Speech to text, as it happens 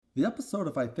The episode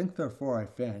of I Think Therefore I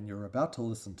Fan you're about to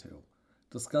listen to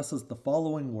discusses the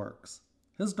following works: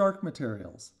 His Dark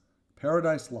Materials,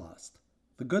 Paradise Lost,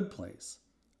 The Good Place,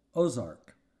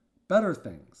 Ozark, Better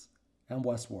Things, and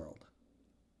Westworld.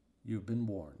 You've been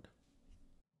warned.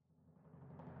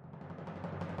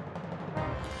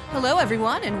 Hello,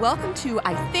 everyone, and welcome to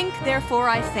I Think Therefore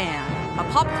I Fan, a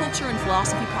pop culture and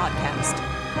philosophy podcast.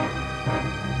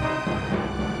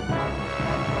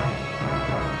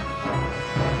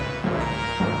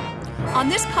 On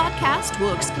this podcast,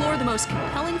 we'll explore the most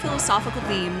compelling philosophical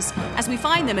themes as we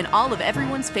find them in all of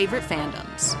everyone's favorite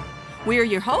fandoms. We are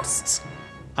your hosts.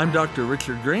 I'm Dr.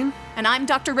 Richard Green. And I'm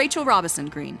Dr. Rachel Robison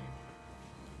Green.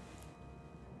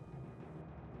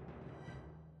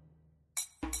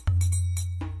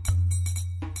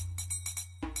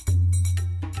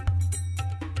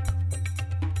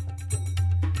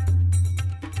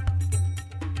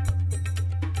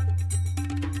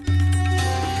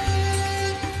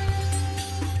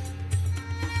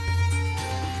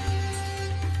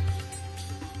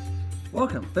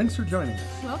 Welcome. Thanks for joining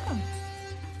us. Welcome.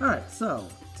 All right, so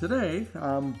today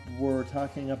we're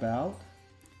talking about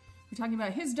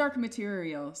His Dark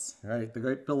Materials. the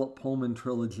great Philip Pullman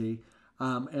trilogy.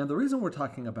 And the reason we're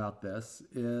talking about this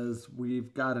is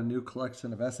we've got a new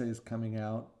collection of essays coming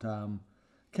out.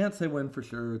 Can't say when for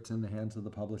sure. It's in the hands of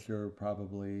the publisher,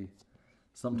 probably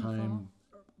sometime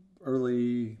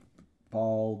early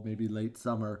fall, maybe late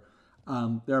summer,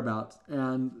 thereabouts.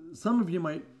 And some of you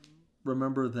might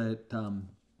remember that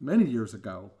many years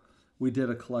ago, we did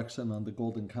a collection on the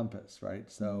Golden Compass,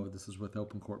 right? So this is with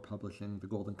Open Court Publishing, the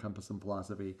Golden Compass in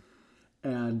Philosophy.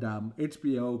 And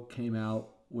HBO came out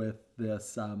with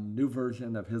this new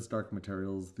version of His Dark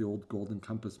Materials, the old Golden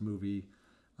Compass movie.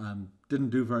 Didn't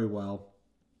do very well.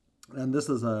 And this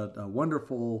is a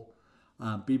wonderful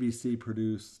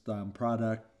BBC-produced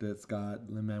product. It's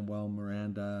got Lin-Manuel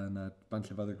Miranda and a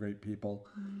bunch of other great people.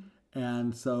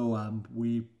 And so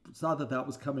we saw that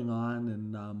was coming on,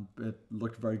 and it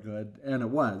looked very good, and it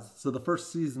was. So the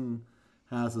first season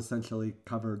has essentially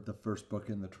covered the first book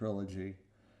in the trilogy,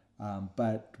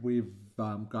 but we've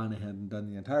gone ahead and done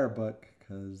the entire book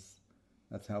because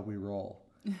that's how we roll.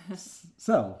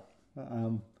 So,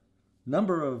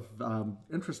 number of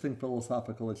interesting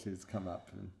philosophical issues come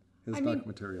up in His Dark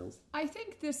Materials. I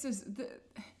think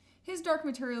His Dark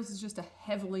Materials is just a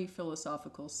heavily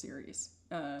philosophical series.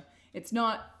 It's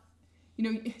not,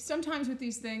 sometimes with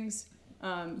these things,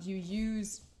 you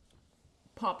use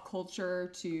pop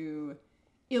culture to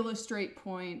illustrate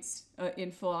points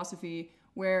in philosophy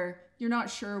where you're not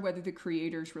sure whether the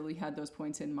creators really had those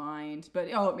points in mind, but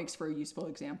it makes for a useful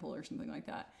example or something like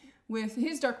that. With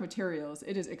His Dark Materials,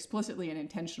 it is explicitly and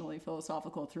intentionally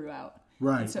philosophical throughout.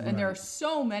 Right. And there are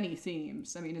so many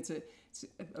themes. I mean, it's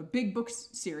a big book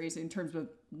series in terms of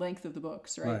length of the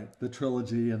books, right? Right. The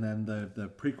trilogy, and then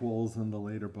the prequels and the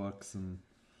later books, and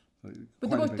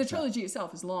but the trilogy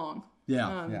itself is long.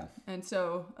 Yeah. And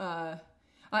so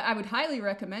I would highly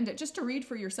recommend it just to read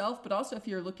for yourself, but also if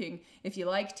you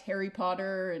liked Harry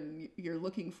Potter and you're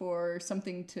looking for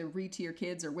something to read to your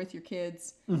kids or with your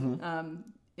kids,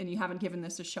 and you haven't given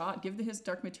this a shot, give the His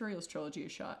Dark Materials trilogy a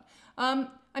shot.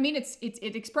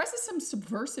 It expresses some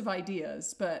subversive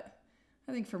ideas, but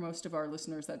I think for most of our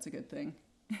listeners, that's a good thing.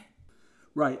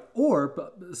 Right. Or,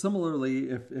 but similarly,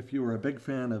 if you were a big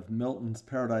fan of Milton's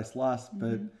Paradise Lost,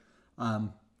 but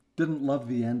didn't love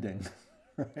the ending,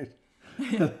 right?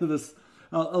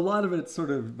 A lot of it sort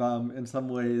of, in some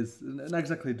ways, not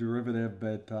exactly derivative,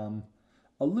 but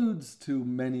alludes to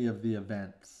many of the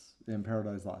events in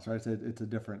Paradise Lost, right? It's a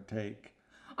different take.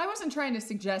 I wasn't trying to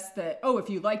suggest that, if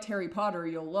you liked Harry Potter,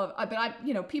 you'll love,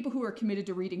 but people who are committed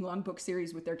to reading long book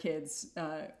series with their kids,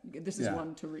 this is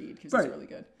one to read because it's really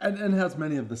good. And has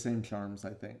many of the same charms,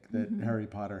 I think, that Harry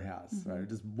Potter has, right?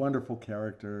 Just wonderful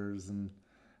characters and,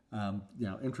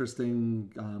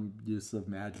 interesting use of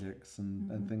magics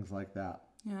and things like that.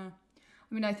 Yeah.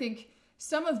 I think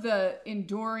some of the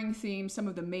enduring themes, some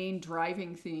of the main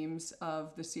driving themes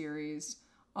of the series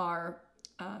are,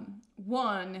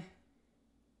 one,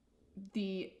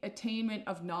 the attainment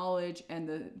of knowledge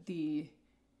and the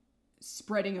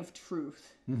spreading of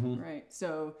truth, right?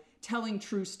 So telling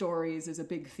true stories is a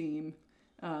big theme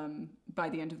by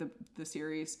the end of the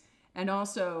series. And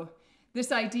also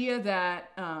this idea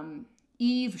that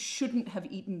Eve shouldn't have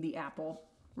eaten the apple,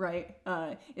 right?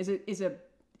 That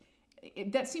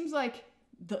seems like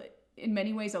in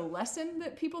many ways a lesson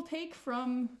that people take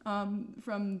from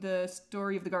the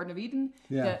story of the Garden of Eden.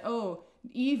 Yeah. That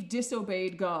Eve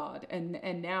disobeyed God,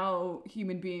 and now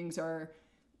human beings were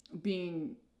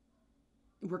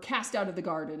cast out of the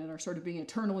garden and are sort of being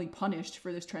eternally punished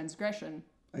for this transgression.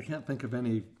 I can't think of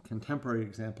any contemporary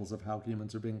examples of how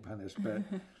humans are being punished, but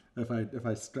if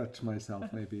I stretch myself,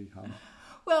 maybe.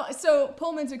 Well, so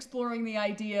Pullman's exploring the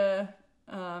idea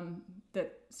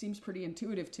that seems pretty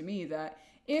intuitive to me, that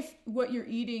if what you're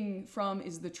eating from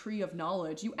is the tree of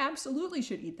knowledge, you absolutely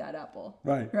should eat that apple.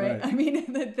 Right. I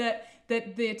mean, that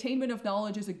the attainment of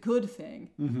knowledge is a good thing.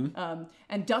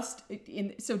 And dust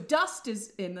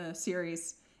is in the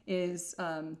series is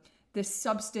this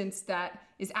substance that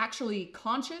is actually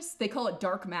conscious. They call it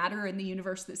dark matter in the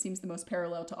universe that seems the most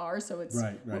parallel to ours. So it's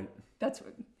right. That's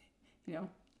what,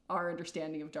 our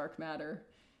understanding of dark matter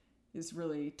is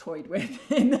really toyed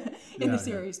with in the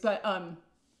series. But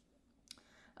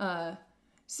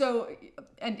so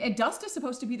dust is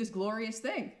supposed to be this glorious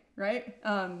thing, right?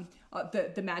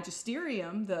 The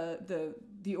magisterium,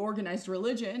 the organized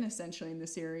religion, essentially in the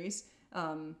series,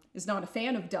 is not a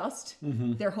fan of dust.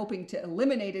 They're hoping to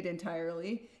eliminate it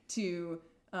entirely. So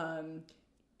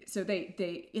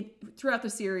throughout the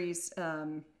series,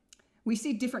 we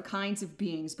see different kinds of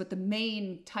beings, but the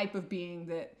main type of being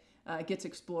that gets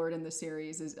explored in the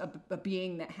series is a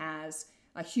being that has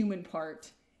a human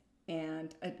part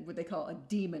and what they call a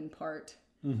demon part,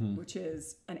 which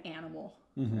is an animal.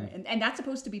 Right? And that's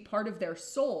supposed to be part of their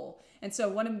soul. And so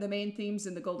one of the main themes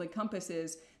in the Golden Compass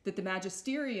is that the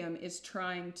magisterium is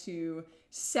trying to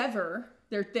sever,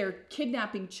 they're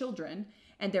kidnapping children,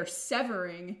 and they're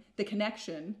severing the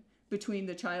connection between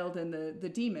the child and the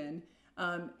demon,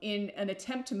 in an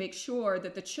attempt to make sure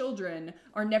that the children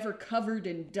are never covered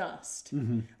in dust.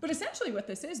 But essentially what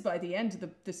this is by the end of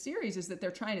the series is that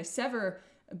they're trying to sever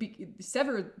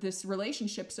this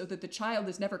relationship so that the child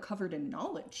is never covered in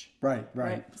knowledge.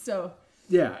 Right. So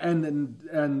yeah,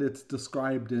 and it's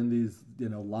described in these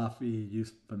lofty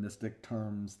euphemistic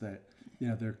terms that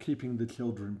they're keeping the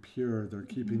children pure, they're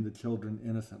keeping the children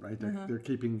innocent, right? They're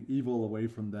keeping evil away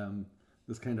from them,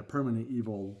 this kind of permanent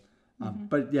evil.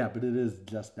 But it is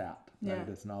just that, right?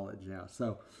 It's knowledge. Yeah.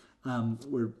 So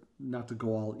we're not to go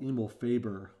all Emil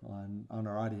Faber on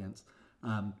our audience.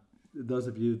 Those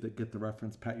of you that get the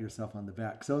reference, pat yourself on the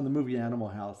back. So in the movie Animal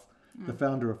House, the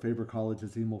founder of Faber College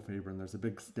is Emil Faber, and there's a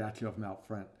big statue of him out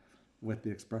front with the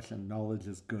expression "knowledge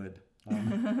is good"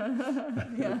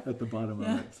 at the bottom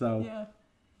of it. So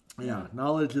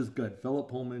knowledge is good. Philip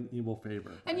Pullman, Emil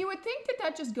Faber. And you would think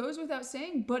that just goes without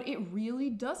saying, but it really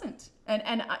doesn't. And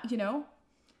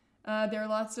there are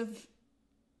lots of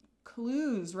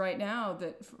clues right now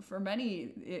that for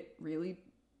many, it really,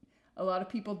 a lot of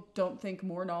people don't think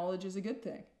more knowledge is a good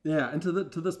thing. Yeah, and to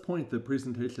this point, the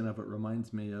presentation of it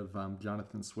reminds me of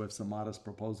Jonathan Swift's A Modest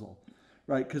Proposal,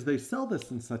 right? Because they sell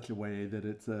this in such a way that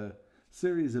it's a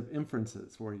series of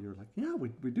inferences where you're like, yeah, we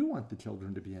do want the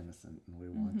children to be innocent, and we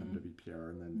want them to be pure,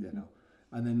 and then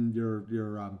and then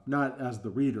you're not as the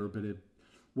reader, but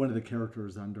one of the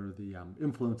characters under the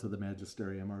influence of the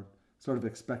magisterium are sort of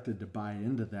expected to buy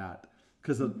into that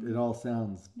because it all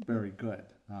sounds very good.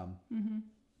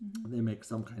 They make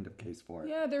some kind of case for it.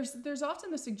 Yeah, there's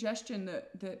often the suggestion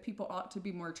that people ought to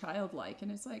be more childlike,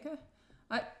 and it's like,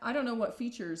 I don't know what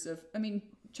features of,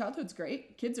 childhood's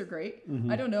great, kids are great.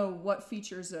 I don't know what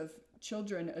features of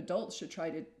children adults should try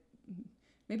to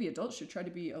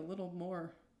be a little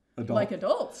more like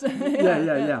adults.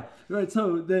 Yeah. Right.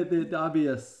 So the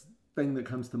obvious thing that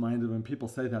comes to mind when people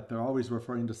say that, they're always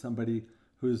referring to somebody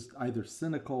who's either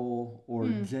cynical or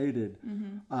jaded.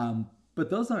 But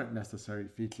those aren't necessary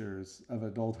features of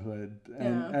adulthood,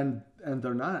 and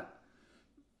they're not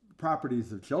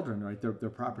properties of children, right? They're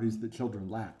properties that children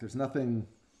lack. There's nothing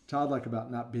childlike about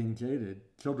not being jaded.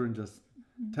 Children just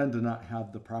tend to not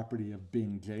have the property of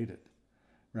being jaded,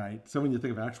 right? So when you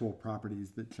think of actual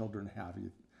properties that children have,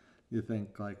 you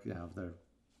think like, they're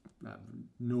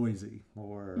noisy,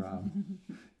 or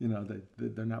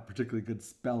they're not particularly good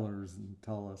spellers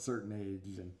until a certain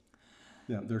age, and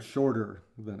they're shorter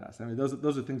than us.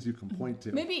 Those are things you can point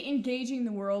to. Maybe engaging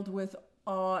the world with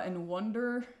awe and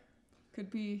wonder could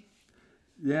be.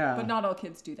 Yeah. But not all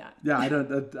kids do that. Yeah, I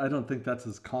don't think that's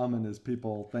as common as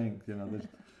people think.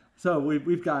 So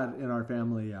we've got in our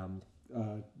family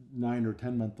 9 or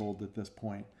 10 month old at this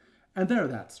point, and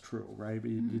that's true, right?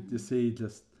 You see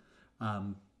just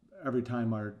every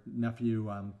time our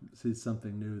nephew sees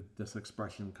something new, this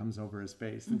expression comes over his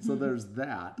face. And so there's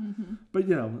that. But,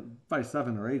 by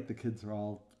 7 or 8, the kids are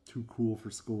all too cool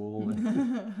for school.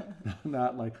 And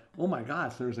not like, oh my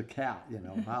gosh, there's a cat,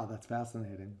 wow, that's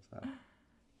fascinating.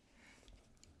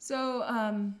 So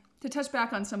to touch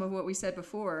back on some of what we said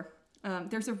before,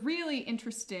 there's a really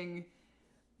interesting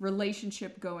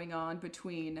relationship going on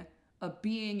between a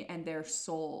being and their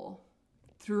soul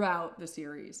throughout the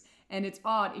series. And it's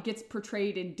odd. It gets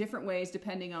portrayed in different ways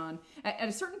depending on... At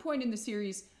a certain point in the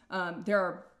series,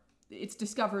 it's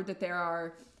discovered that there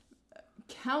are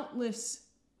countless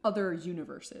other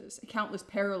universes, countless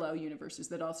parallel universes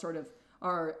that all sort of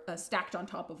are stacked on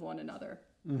top of one another.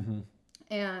 Mm-hmm.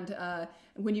 And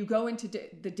when you go into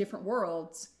the different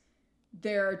worlds,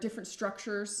 there are different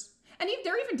structures. And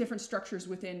there are even different structures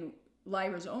within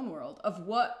Lyra's own world of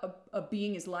what a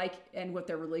being is like and what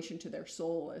their relation to their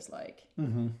soul is like.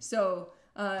 Mm-hmm. So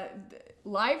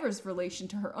Lyra's relation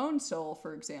to her own soul,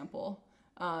 for example,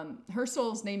 her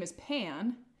soul's name is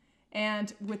Pan.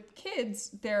 And with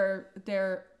kids,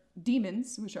 their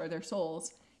demons, which are their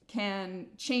souls, can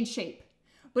change shape.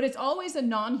 But it's always a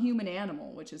non-human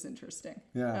animal, which is interesting.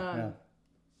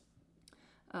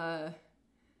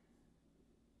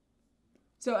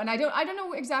 So, and I don't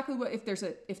know exactly what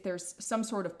if there's some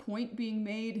sort of point being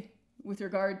made with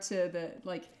regard to the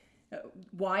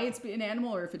why it's an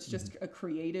animal, or if it's just a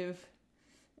creative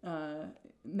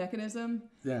mechanism.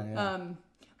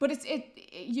 But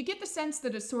you get the sense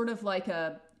that it's sort of like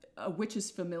a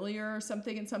witch's familiar or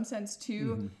something in some sense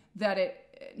too.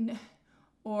 Mm-hmm.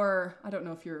 Or I don't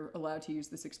know if you're allowed to use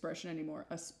this expression anymore,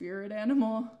 a spirit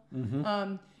animal.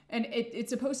 Mm-hmm. And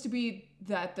it's supposed to be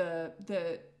that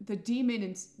the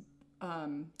demon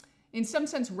in some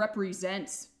sense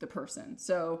represents the person.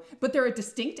 So, but they're a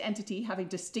distinct entity having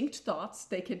distinct thoughts.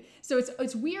 So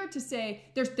it's weird to say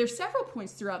there's several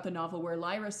points throughout the novel where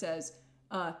Lyra says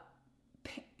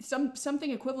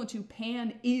something equivalent to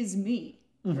Pan is me,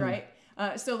 mm-hmm. right?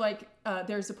 So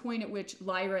there's a point at which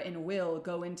Lyra and Will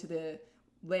go into the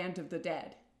land of the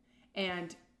dead,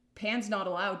 and Pan's not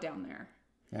allowed down there.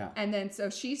 Yeah. And then so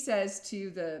she says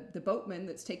to the boatman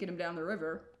that's taking him down the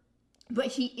river, but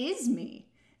he is me.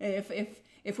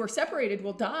 If we're separated,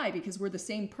 we'll die because we're the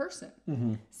same person.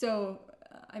 Mm-hmm. So,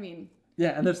 I mean... Yeah,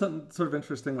 and there's something sort of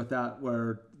interesting with that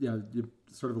where, you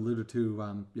sort of alluded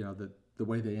to, the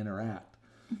way they interact.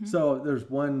 Mm-hmm. So there's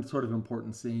one sort of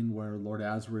important scene where Lord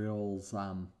Asriel's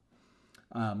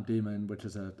demon, which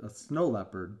is a snow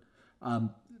leopard,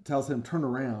 tells him, turn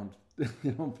around,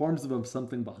 informs him of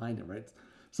something behind him, right?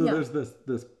 So there's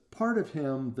this part of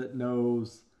him that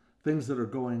knows things that are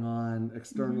going on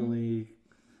externally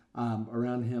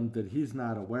around him that he's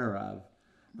not aware of.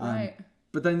 Right.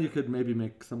 But then you could maybe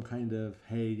make some kind of,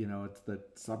 it's the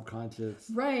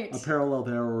subconscious. Right. A parallel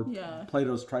there, or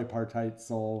Plato's tripartite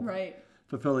soul. Right.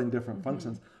 Fulfilling different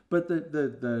functions. But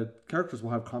the characters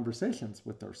will have conversations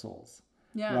with their souls.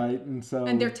 Yeah. Right.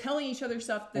 And they're telling each other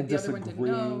stuff that the other one didn't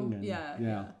know.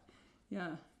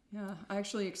 Yeah. I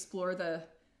actually explore the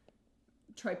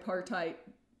tripartite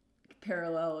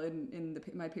parallel in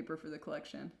my paper for the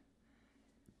collection.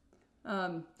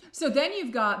 So then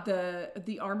you've got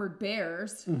the armored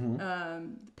bears,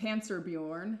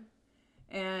 Panzerbjorn,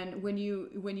 and when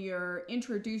you're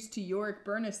introduced to Yorick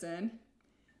Burnison,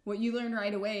 what you learn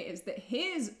right away is that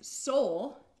his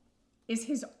soul is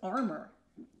his armor,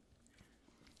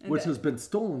 which has been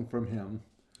stolen from him.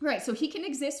 Right, so he can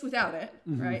exist without it.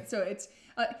 Mm-hmm. Right, so it's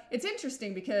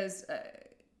interesting because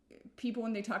people,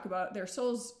 when they talk about their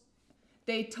souls,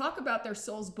 they talk about their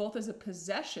souls both as a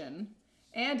possession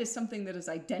and as something that is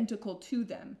identical to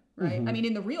them, right? Mm-hmm. I mean,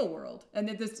 in the real world. And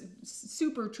that this is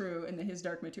super true in the His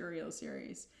Dark Materials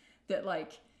series, that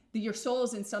your soul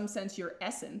is in some sense your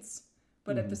essence,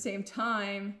 but at the same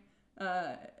time,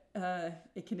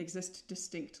 it can exist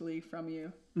distinctly from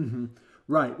you. Mm-hmm.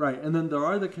 Right. And then there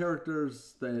are the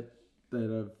characters that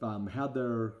have had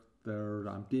their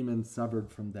demons severed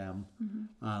from them.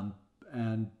 Mm-hmm.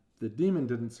 And the demon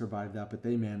didn't survive that, but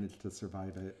they managed to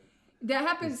survive it. That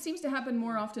happens. Seems to happen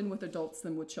more often with adults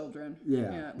than with children.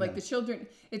 Yeah. The children.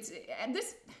 It's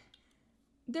this.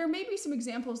 There may be some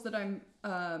examples that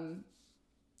I'm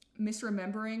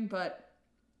misremembering, but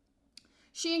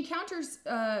she encounters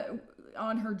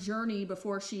on her journey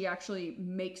before she actually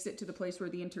makes it to the place where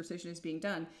the intercision is being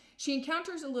done. She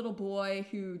encounters a little boy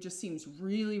who just seems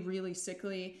really, really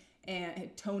sickly, and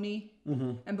Tony,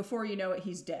 and before you know it,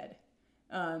 he's dead.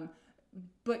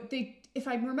 But if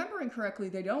I'm remembering correctly,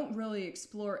 they don't really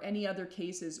explore any other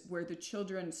cases where the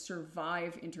children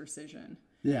survive intercision.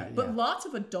 But lots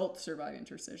of adults survive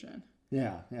intercision.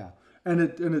 Yeah. And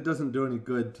it doesn't do any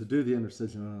good to do the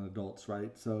intercision on adults,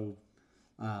 right? So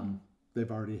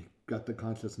they've already got the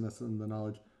consciousness and the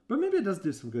knowledge. But maybe it does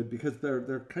do some good because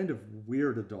they're kind of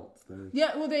weird adults.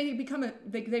 They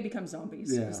become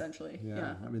zombies essentially.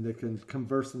 Yeah. I mean, they can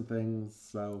converse and things.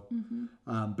 So,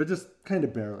 but just kind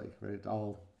of barely, right?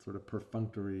 All sort of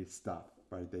perfunctory stuff,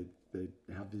 right? They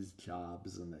have these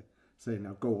jobs and they say,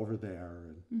 now go over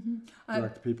there and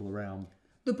direct people around.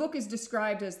 the book is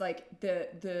described as like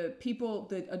the people,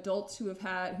 the adults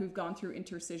who've gone through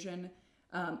intercision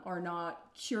are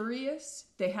not curious.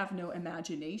 They have no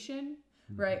imagination,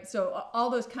 right? So all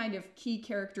those kind of key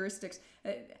characteristics.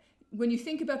 When you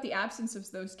think about the absence of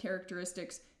those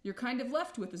characteristics, you're kind of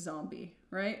left with a zombie,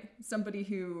 right? Somebody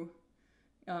who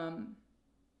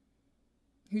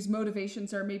whose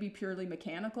motivations are maybe purely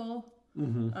mechanical,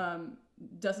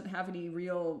 doesn't have any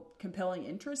real compelling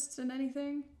interests in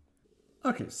anything.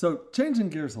 Okay, so changing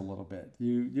gears a little bit,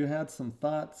 you had some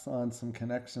thoughts on some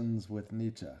connections with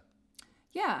Nietzsche.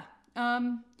 Yeah.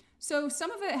 So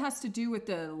some of it has to do with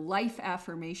the life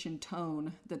affirmation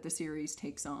tone that the series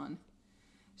takes on.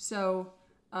 So,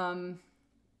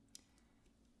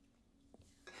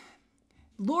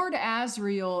 Lord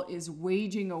Asriel is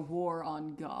waging a war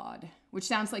on God, which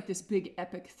sounds like this big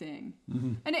epic thing.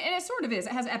 And it sort of is.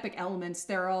 It has epic elements.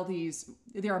 There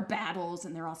are battles,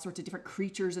 and there are all sorts of different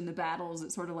creatures in the battles.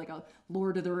 It's sort of like a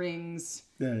Lord of the Rings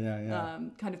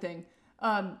kind of thing.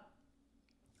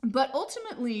 But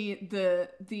ultimately,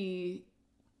 the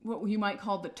what you might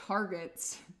call the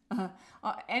targets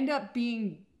end up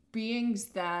being beings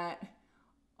that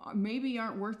maybe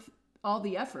aren't worth all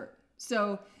the effort.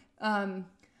 So I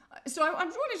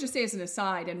wanted to just say as an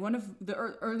aside, and one of the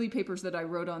early papers that I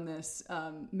wrote on this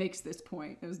makes this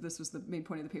point. This was the main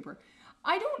point of the paper.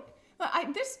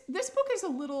 This book is a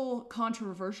little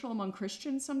controversial among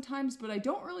Christians sometimes, but I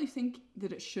don't really think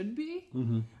that it should be,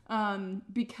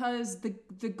 because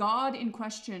the God in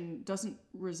question doesn't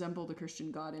resemble the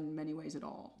Christian God in many ways at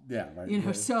all. Yeah, right. You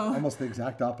know, almost the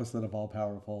exact opposite of all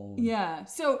powerful. Yeah.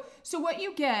 So what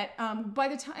you get by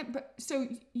the time, so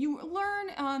you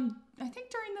learn, I think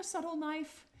during the Subtle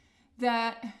Knife,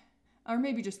 that, or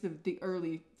maybe just the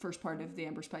early first part of the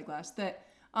Amber Spyglass, that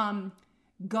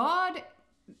God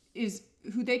is,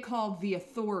 who they call the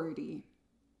authority,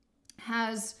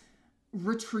 has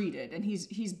retreated, and he's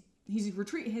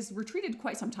retreated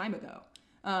quite some time ago,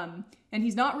 and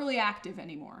he's not really active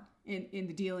anymore in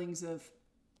the dealings of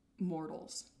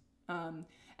mortals,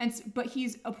 but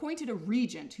he's appointed a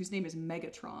regent whose name is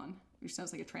Megatron, which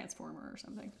sounds like a transformer or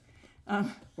something,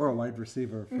 or a wide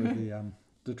receiver for the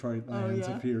Detroit Lions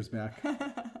a few years back.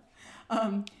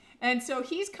 And so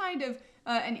he's kind of,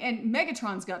 and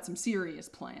Megatron's got some serious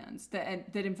plans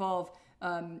that involve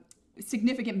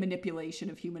significant manipulation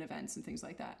of human events and things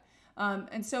like that.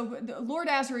 And so Lord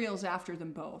Asriel's after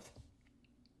them both.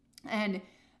 And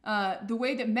the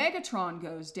way that Megatron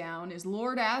goes down is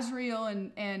Lord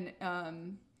Asriel and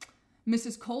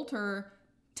Mrs. Coulter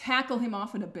tackle him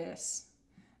off an abyss.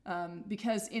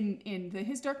 Because in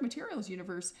his Dark Materials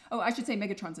universe, I should say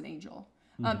Megatron's an angel.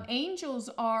 Angels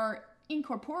are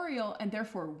incorporeal and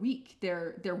therefore weak.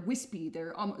 They're wispy.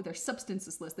 They're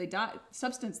substanceless. They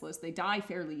die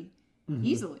fairly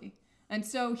easily. And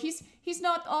so he's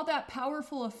not all that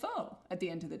powerful a foe at the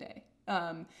end of the day.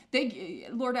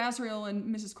 Lord Asriel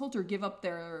and Mrs. Coulter give up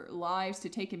their lives to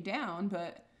take him down,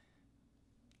 but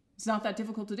it's not that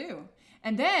difficult to do.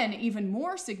 And then, even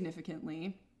more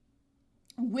significantly,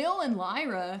 Will and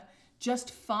Lyra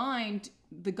just find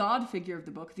the God figure of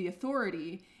the book, the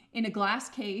authority, in a glass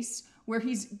case where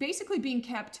he's basically being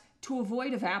kept to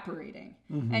avoid evaporating.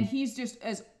 And he's just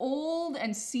as old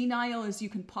and senile as you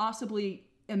can possibly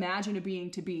imagine a being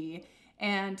to be.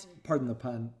 And pardon the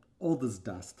pun, old as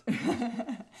dust.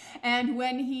 And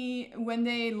when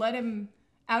they let him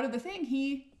out of the thing,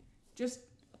 he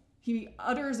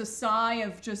utters a sigh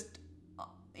of just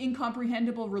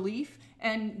incomprehensible relief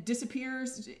and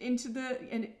disappears into the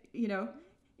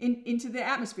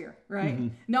atmosphere,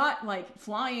 right? Not like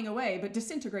flying away, but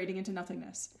disintegrating into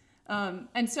nothingness.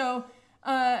 And so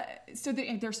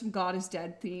there's some God is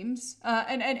dead themes,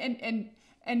 and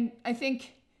I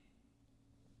think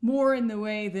more in the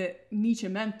way that Nietzsche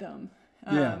meant them.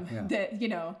 That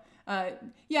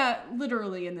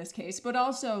literally in this case, but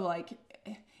also like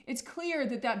it's clear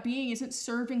that being isn't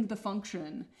serving the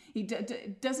function.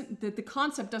 The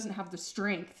concept doesn't have the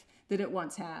strength that it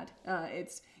once had.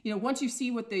 It's once you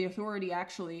see what the authority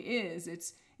actually is,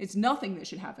 it's nothing that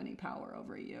should have any power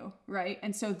over you, right?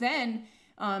 And so then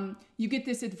you get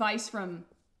this advice from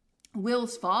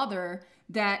Will's father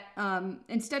that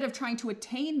instead of trying to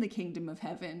attain the kingdom of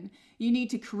heaven, you need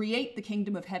to create the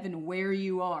kingdom of heaven where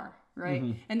you are, right?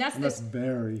 And that's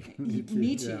very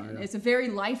Nietzschean. It's a very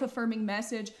life-affirming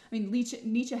message. I mean,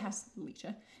 Nietzsche has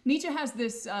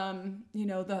this,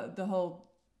 the whole.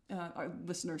 Our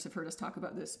listeners have heard us talk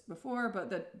about this before, but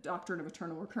the doctrine of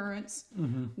eternal recurrence,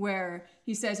 where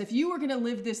he says, if you were going to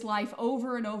live this life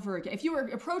over and over again, if you were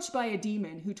approached by a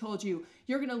demon who told you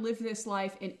you're going to live this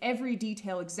life in every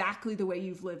detail exactly the way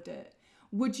you've lived it,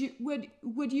 would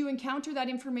you encounter that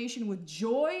information with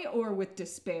joy or with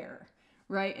despair,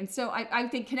 right? And so I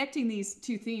think connecting these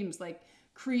two themes, like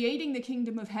creating the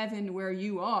kingdom of heaven where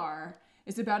you are,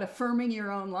 is about affirming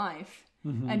your own life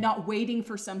and not waiting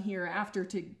for some hereafter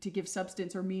to give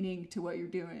substance or meaning to what you're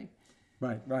doing.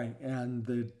 Right. And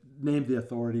the name the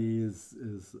authority is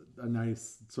a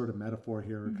nice sort of metaphor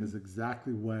here, because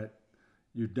exactly what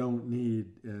you don't need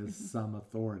is some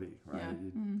authority, right?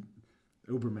 Yeah.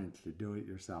 Ubermensch, you do it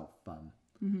yourself,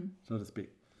 so to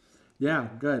speak. Yeah,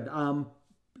 good.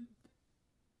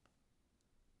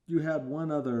 You had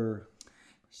one other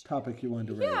topic you wanted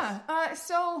to raise. Yeah.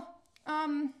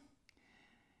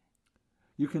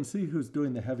 You can see who's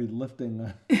doing the heavy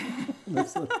lifting.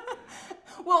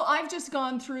 Well, I've just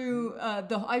gone through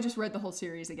I just read the whole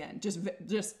series again, just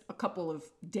a couple of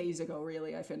days ago.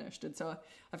 Really, I finished, and so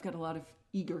I've got a lot of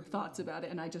eager thoughts about it,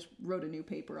 and I just wrote a new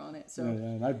paper on it. So yeah,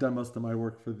 and I've done most of my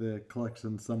work for the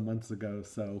collection some months ago.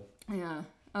 So yeah,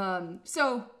 I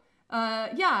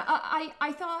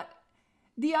thought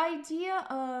the idea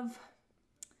of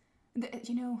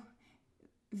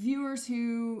viewers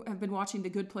who have been watching The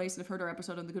Good Place and have heard our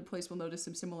episode on The Good Place will notice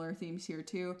some similar themes here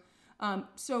too.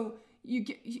 So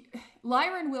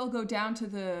Lyra will go down to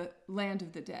the land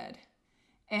of the dead,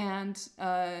 and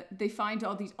they find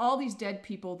all these dead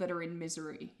people that are in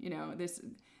misery.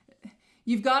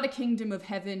 You've got a kingdom of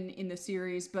heaven in the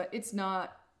series, but it's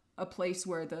not a place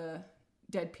where the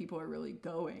dead people are really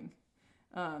going.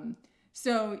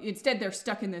 So instead, they're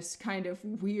stuck in this kind of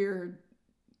weird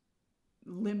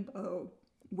limbo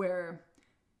where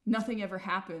nothing ever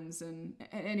happens. And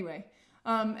anyway,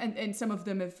 and some of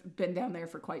them have been down there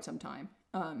for quite some time.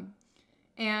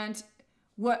 And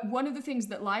one of the things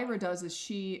that Lyra does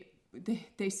is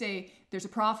they say there's a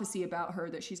prophecy about her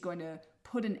that she's going to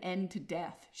put an end to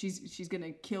death. She's going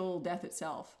to kill death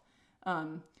itself.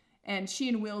 And she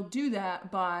and Will do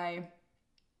that by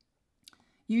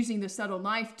using the subtle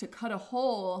knife to cut a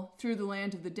hole through the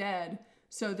land of the dead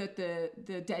so that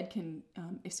the dead can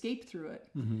escape through it.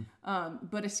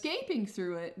 But escaping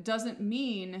through it doesn't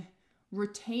mean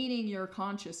retaining your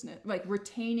consciousness, like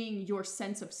retaining your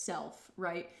sense of self,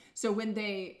 right? So when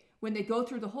they go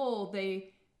through the hole,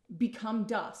 they become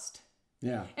dust.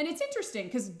 Yeah. And it's interesting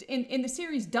because in the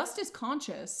series, dust is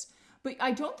conscious, but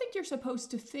I don't think you're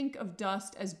supposed to think of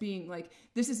dust as being like,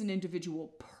 this is an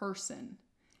individual person.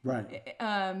 Right.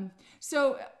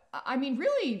 So, I mean,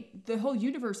 really, the whole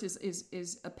universe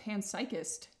is a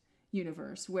panpsychist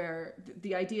universe where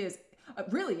the idea is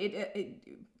really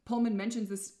Pullman mentions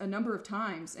this a number of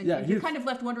times, and you're kind of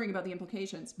left wondering about the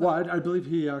implications. Well, I believe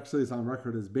he actually is on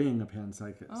record as being a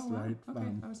panpsychist, right? Okay,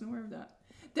 I wasn't aware of that.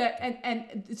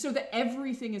 And so that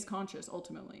everything is conscious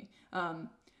ultimately,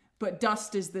 but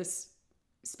dust is this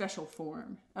special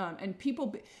form, and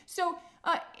people. So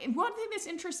one thing that's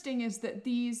interesting is that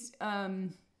these.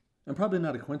 And probably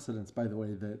not a coincidence, by the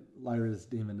way, that Lyra's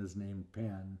demon is named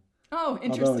Pan. Oh,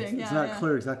 interesting. Although it's not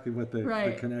clear exactly what the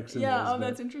connection is. Yeah,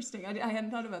 that's interesting. I hadn't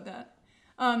thought about that.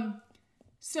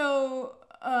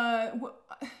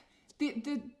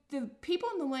 The people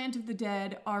in the land of the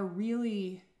dead are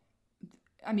really,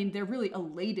 I mean, they're really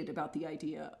elated about the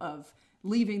idea of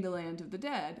leaving the land of the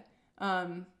dead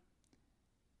and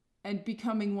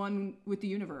becoming one with the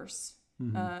universe.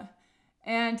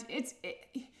 And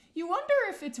you wonder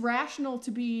if it's rational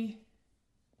to be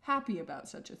happy about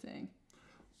such a thing.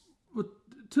 Well,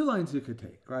 two lines you could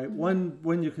take, right?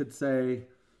 One you could say,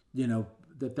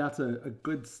 that's a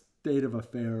good state of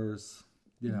affairs,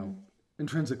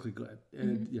 intrinsically good,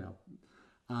 in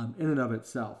and of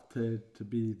itself to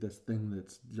be this thing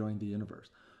that's joined the universe.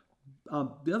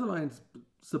 The other line's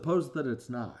suppose that it's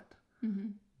not,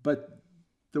 but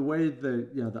the way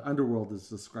the underworld is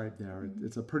described there,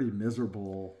 it's a pretty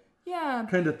miserable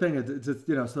kind of thing. It's just,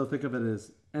 so think of it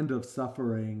as end of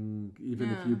suffering, even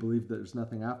if you believe that there's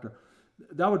nothing after.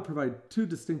 That would provide two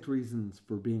distinct reasons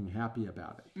for being happy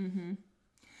about it.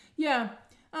 Yeah.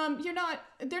 They're not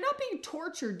being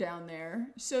tortured down there,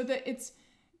 so that it's,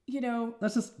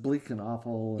 That's just bleak and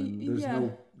awful, and there's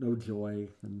no joy.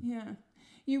 And... Yeah.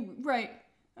 Right.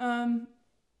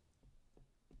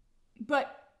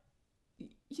 But,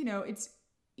 it's,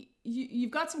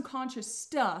 you've got some conscious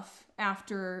stuff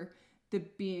after the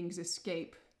beings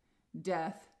escape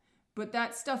death, but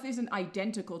that stuff isn't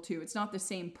identical to, it's not the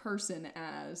same person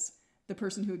as the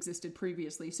person who existed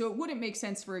previously. So it wouldn't make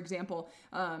sense, for example,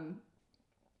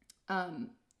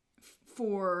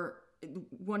 for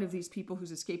one of these people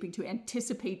who's escaping to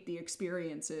anticipate the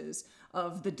experiences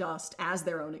of the dust as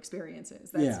their own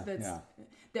experiences.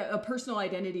 A personal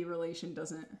identity relation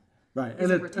doesn't Right,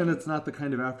 is and retained. it's not the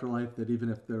kind of afterlife that even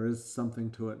if there is something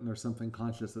to it and there's something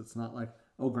conscious, it's not like,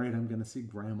 oh great, I'm going to see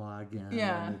grandma again.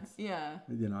 Yeah, and it's, yeah.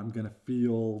 I'm going to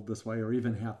feel this way or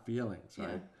even have feelings,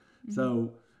 right? Mm-hmm.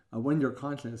 So when you're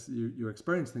conscious, you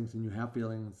experience things and you have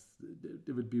feelings.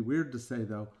 It would be weird to say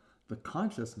though, the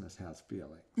consciousness has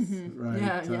feelings, right?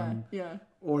 Yeah.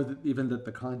 Or even that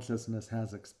the consciousness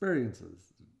has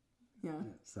experiences. Yeah.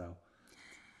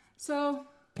 So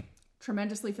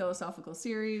tremendously philosophical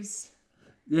series.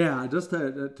 Yeah, just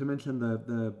to mention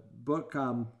the book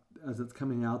as it's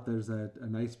coming out, there's a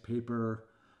nice paper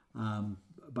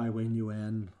by Wayne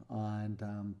Yuan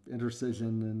on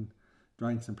intercision and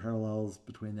drawing some parallels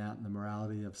between that and the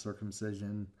morality of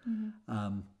circumcision.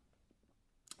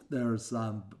 There's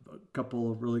a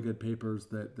couple of really good papers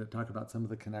that talk about some of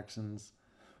the connections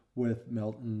with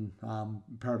Milton,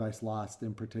 Paradise Lost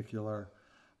in particular,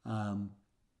 and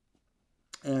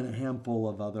a handful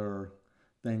of other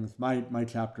things. My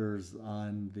chapters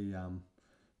on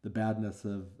the badness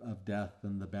of death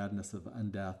and the badness of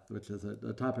undeath, which is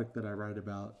a topic that I write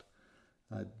about.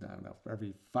 I don't know,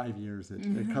 every 5 years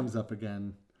it comes up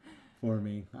again for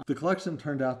me. The collection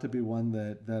turned out to be one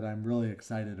that I'm really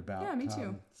excited about. Yeah, me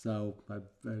too. So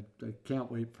I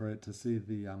can't wait for it to see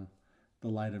the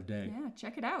light of day. Yeah,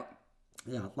 check it out.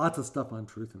 Yeah, lots of stuff on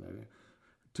truth in it.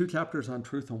 2 chapters on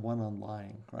truth and 1 on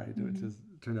lying, right? Which has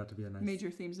turned out to be a nice... Major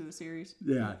themes of the series.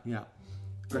 Yeah.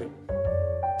 Great.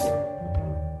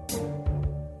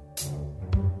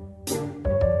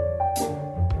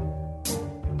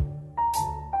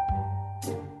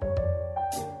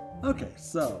 Okay,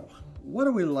 so what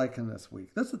are we liking this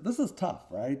week? This is tough,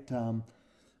 right?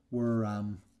 We're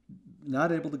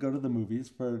not able to go to the movies.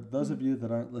 For those of you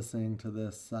that aren't listening to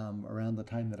this around the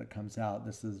time that it comes out,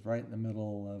 this is right in the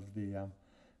middle of the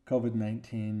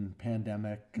COVID-19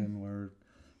 pandemic, and we're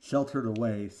sheltered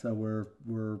away. So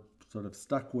we're sort of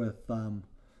stuck with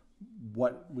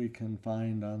what we can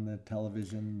find on the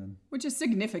television, and which is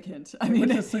significant. I mean,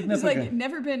 it's like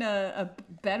never been a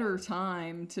better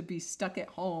time to be stuck at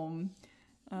home.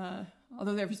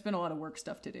 Although there's been a lot of work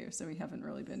stuff to do, so we haven't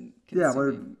really been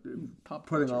consuming pop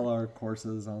putting culture. all our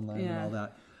courses online and all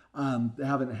that.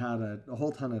 Haven't had a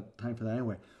whole ton of time for that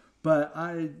anyway. But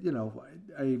a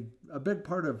big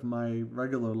part of my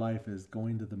regular life is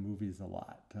going to the movies a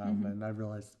lot. And I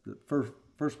realized that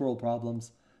first world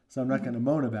problems, so I'm not going to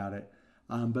moan about it.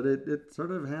 But it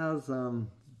sort of has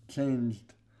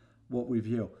changed what we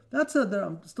view. That said,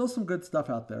 there's still some good stuff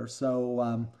out there.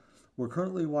 So we're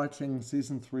currently watching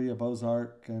season 3 of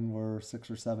Ozark, and we're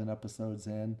 6 or 7 episodes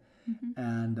in.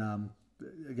 And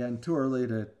again, too early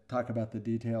to talk about the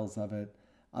details of it,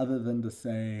 other than to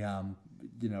say,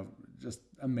 just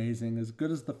amazing. As good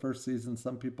as the first season.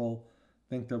 Some people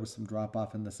think there was some drop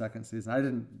off in the second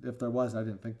season. If there was, I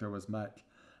didn't think there was much.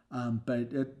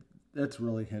 But it's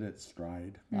really hit its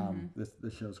stride. This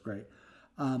show's great.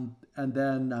 And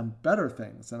then Better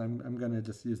Things, and I'm going to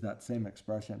just use that same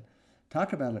expression.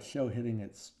 Talk about a show hitting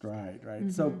its stride, right?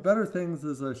 So Better Things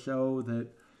is a show that,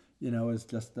 is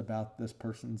just about this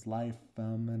person's life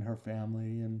and her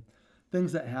family and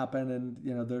things that happen. And,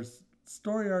 there's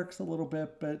story arcs a little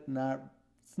bit, but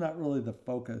it's not really the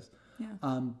focus.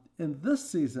 Yeah. In this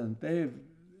season, they've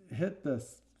hit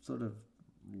this sort of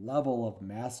level of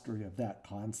mastery of that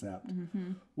concept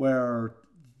where,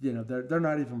 they're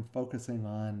not even focusing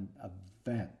on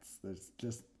events.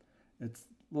 It's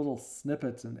little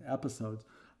snippets and episodes,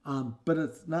 but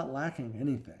it's not lacking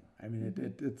anything. I mean,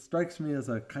 it strikes me as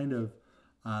a kind of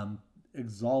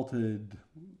exalted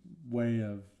way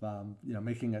of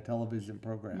making a television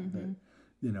program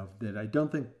that I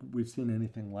don't think we've seen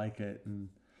anything like it, and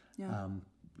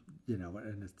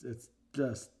and it's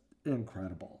just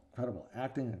incredible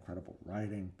acting, incredible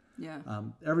writing.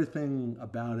 Everything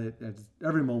about it,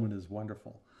 every moment is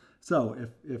wonderful. So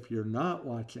if you're not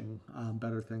watching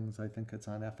Better Things, I think it's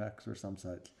on FX or some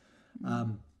such.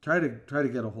 Try to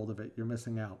get a hold of it. You're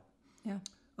missing out. Yeah.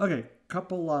 Okay.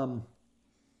 Couple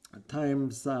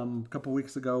times, couple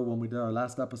weeks ago when we did our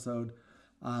last episode,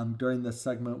 during this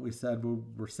segment we said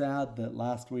we're sad that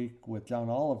last week with John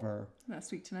Oliver.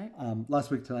 Last week tonight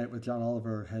with John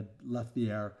Oliver had left the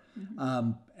air,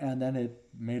 and then it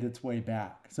made its way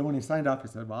back. So when he signed off, he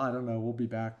said, "Well, I don't know. We'll be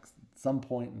back some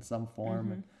point in some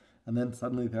form." And then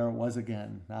suddenly there it was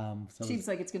again. So seems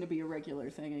like it's going to be a regular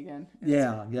thing again.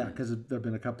 Because there have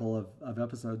been a couple of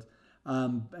episodes.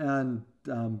 And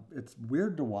it's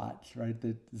weird to watch, right?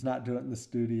 That it's not doing it in the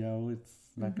studio. It's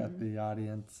not got the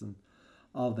audience and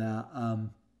all that.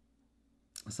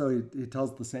 So he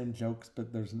tells the same jokes,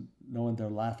 but there's no one there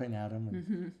laughing at him.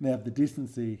 And they have the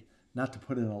decency not to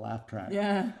put in a laugh track.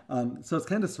 Yeah. So it's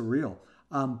kind of surreal.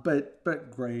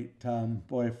 But great.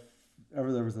 Boy, if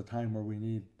ever there was a time where we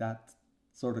need that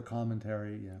sort of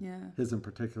commentary, his in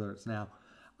particular, it's now.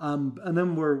 And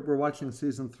then we're watching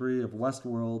season 3 of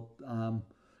Westworld,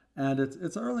 and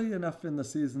it's early enough in the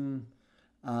season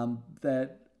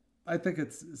that I think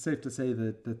it's safe to say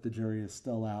that the jury is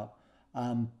still out.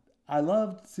 I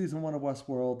loved season 1 of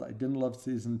Westworld. I didn't love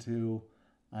season 2.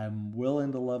 I'm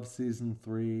willing to love season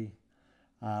 3.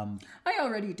 I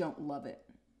already don't love it,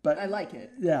 but I like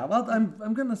it. Yeah, well,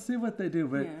 I'm going to see what they do,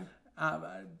 but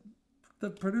the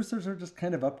producers are just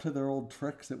kind of up to their old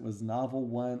tricks. It was novel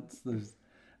once. There's,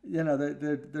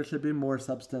 there should be more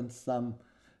substance.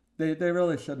 They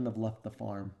really shouldn't have left the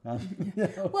farm.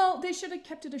 Well, they should have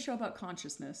kept it a show about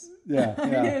consciousness. Yeah.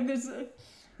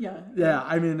 Yeah.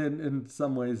 I mean, in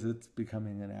some ways, it's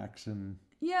becoming an action.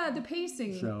 Yeah, the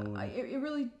pacing. Show. It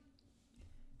really.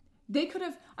 They could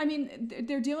have. I mean,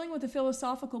 they're dealing with a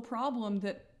philosophical problem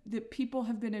that people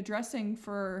have been addressing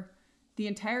for the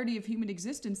entirety of human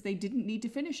existence. They didn't need to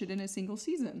finish it in a single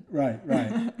season. Right.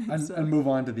 And move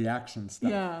on to the action stuff.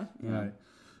 Yeah. Right.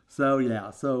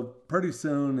 So pretty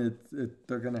soon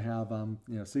they're going to have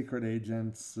secret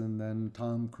agents, and then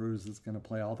Tom Cruise is going to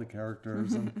play all the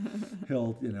characters, and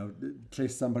he'll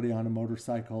chase somebody on a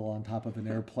motorcycle on top of an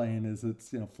airplane as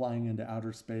it's flying into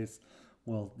outer space,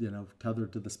 well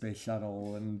tethered to the space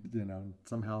shuttle, and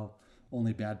somehow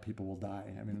only bad people will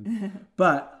die. I mean,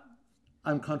 but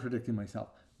I'm contradicting myself.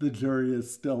 The jury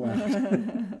is still out,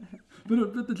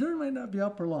 but the jury might not be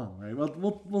out for long, right?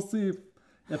 Well, we'll see.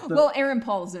 Well, Aaron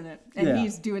Paul's in it, and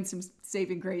he's doing some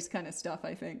saving grace kind of stuff,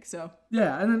 I think. So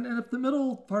and if the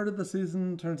middle part of the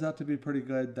season turns out to be pretty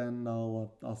good, then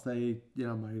I'll say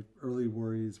my early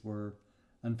worries were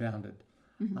unfounded.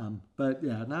 Mm-hmm. But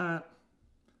not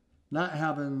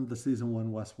having the season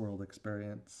 1 Westworld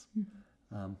experience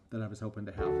that I was hoping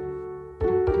to have.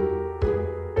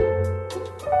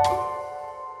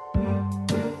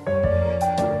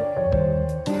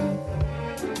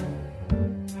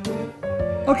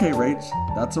 Okay, Rach,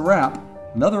 that's a wrap.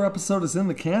 Another episode is in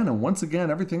the can, and once again,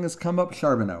 everything has come up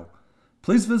Charbonneau.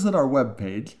 Please visit our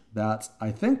webpage, that's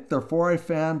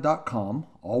ithinkthereforeifan.com,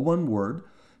 all one word,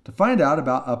 to find out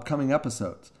about upcoming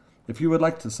episodes. If you would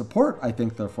like to support I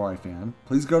Think Therefore I Fan,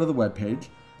 please go to the webpage,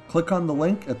 click on the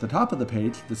link at the top of the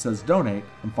page that says donate,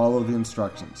 and follow the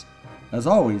instructions. As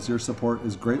always, your support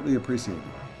is greatly appreciated.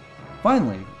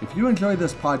 Finally, if you enjoy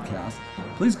this podcast,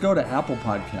 please go to Apple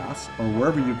Podcasts or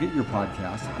wherever you get your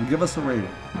podcasts and give us a rating.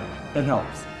 It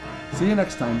helps. See you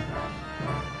next time.